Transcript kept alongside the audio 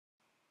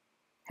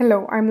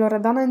Hello, I'm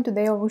Loredana and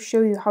today I will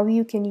show you how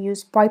you can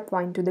use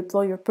Pipeline to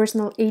deploy your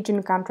personal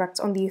agent contracts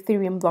on the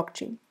Ethereum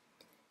blockchain.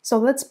 So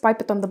let's pipe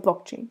it on the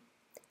blockchain.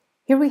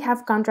 Here we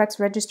have contracts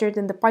registered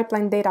in the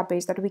Pipeline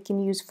database that we can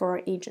use for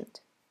our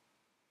agent.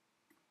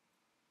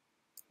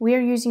 We are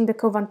using the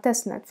Kovan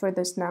testnet for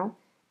this now,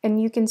 and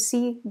you can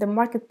see the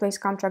marketplace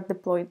contract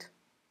deployed.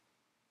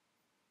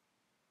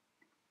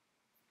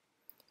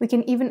 We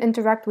can even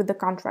interact with the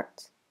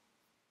contract.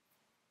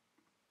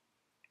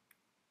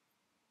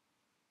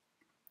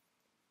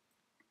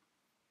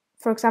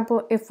 For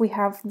example, if we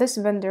have this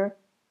vendor,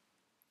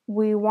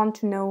 we want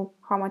to know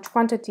how much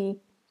quantity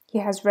he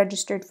has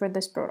registered for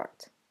this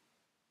product.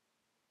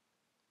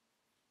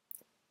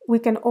 We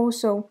can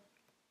also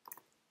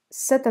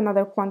set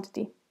another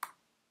quantity.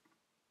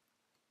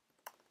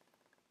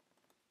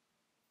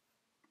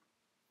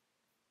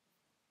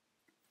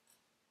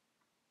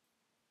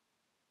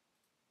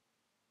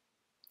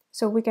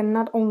 So we can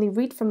not only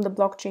read from the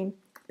blockchain,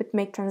 but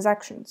make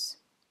transactions.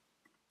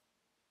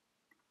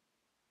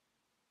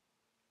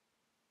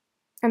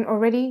 And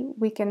already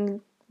we can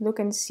look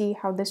and see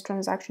how this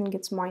transaction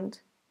gets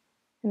mined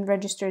and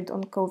registered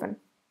on Kovan.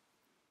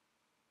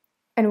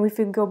 And if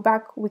we go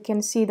back, we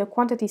can see the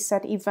quantity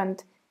set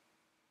event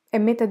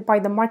emitted by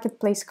the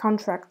marketplace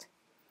contract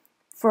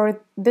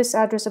for this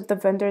address of the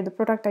vendor, the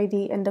product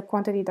ID, and the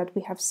quantity that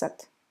we have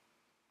set.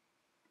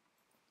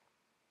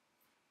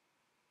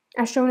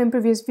 As shown in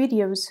previous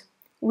videos,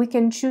 we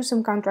can choose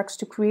some contracts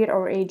to create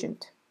our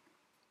agent.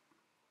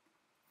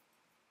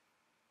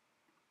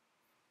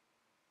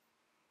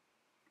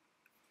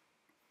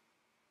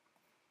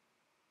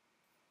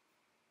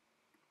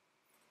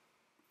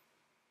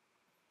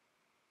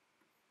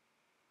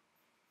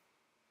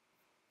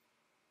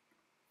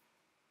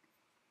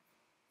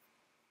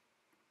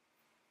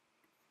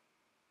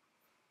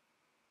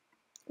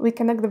 We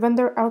connect the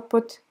vendor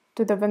output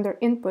to the vendor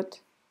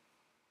input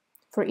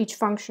for each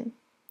function,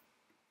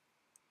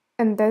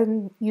 and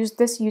then use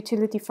this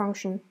utility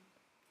function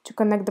to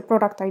connect the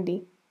product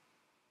ID.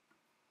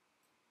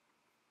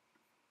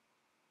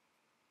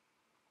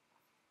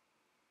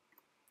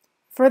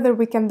 Further,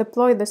 we can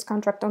deploy this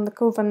contract on the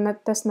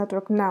Kovan test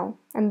network now,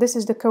 and this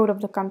is the code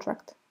of the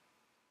contract.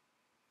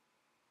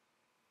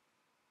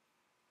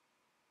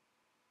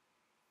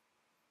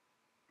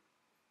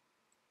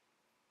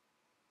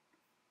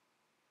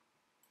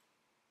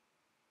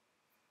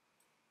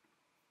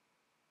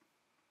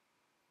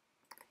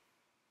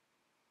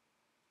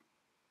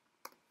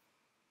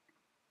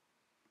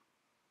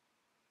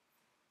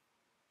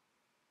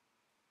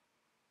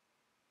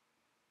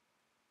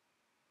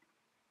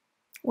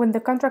 When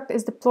the contract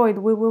is deployed,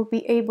 we will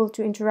be able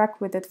to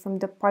interact with it from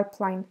the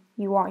Pipeline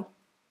UI.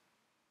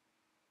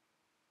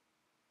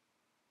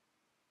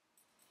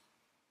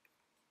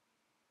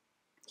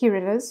 Here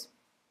it is.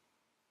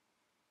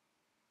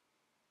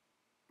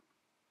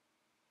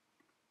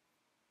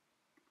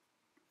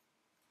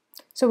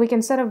 So we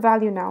can set a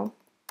value now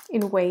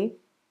in Way.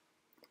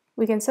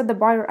 We can set the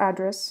buyer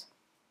address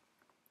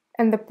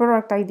and the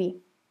product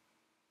ID.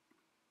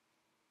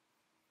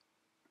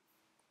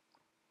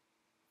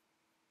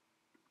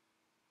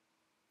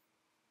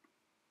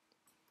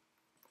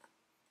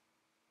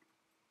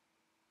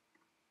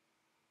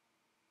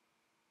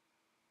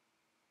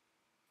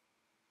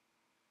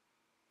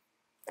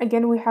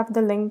 Again, we have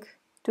the link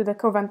to the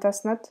Kovan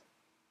testnet.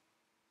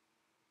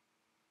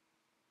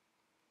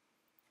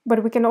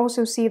 But we can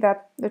also see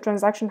that the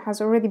transaction has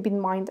already been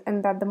mined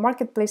and that the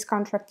marketplace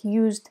contract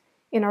used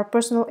in our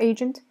personal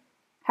agent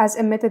has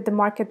emitted the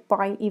market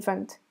buy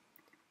event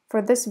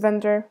for this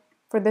vendor,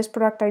 for this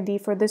product ID,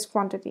 for this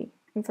quantity,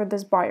 and for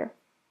this buyer.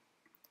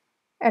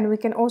 And we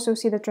can also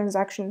see the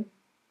transaction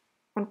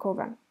on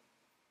Kovan.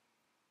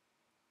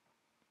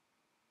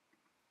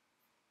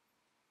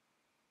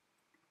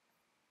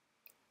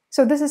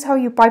 So this is how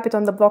you pipe it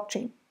on the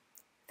blockchain.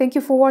 Thank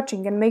you for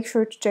watching and make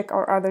sure to check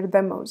our other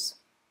demos.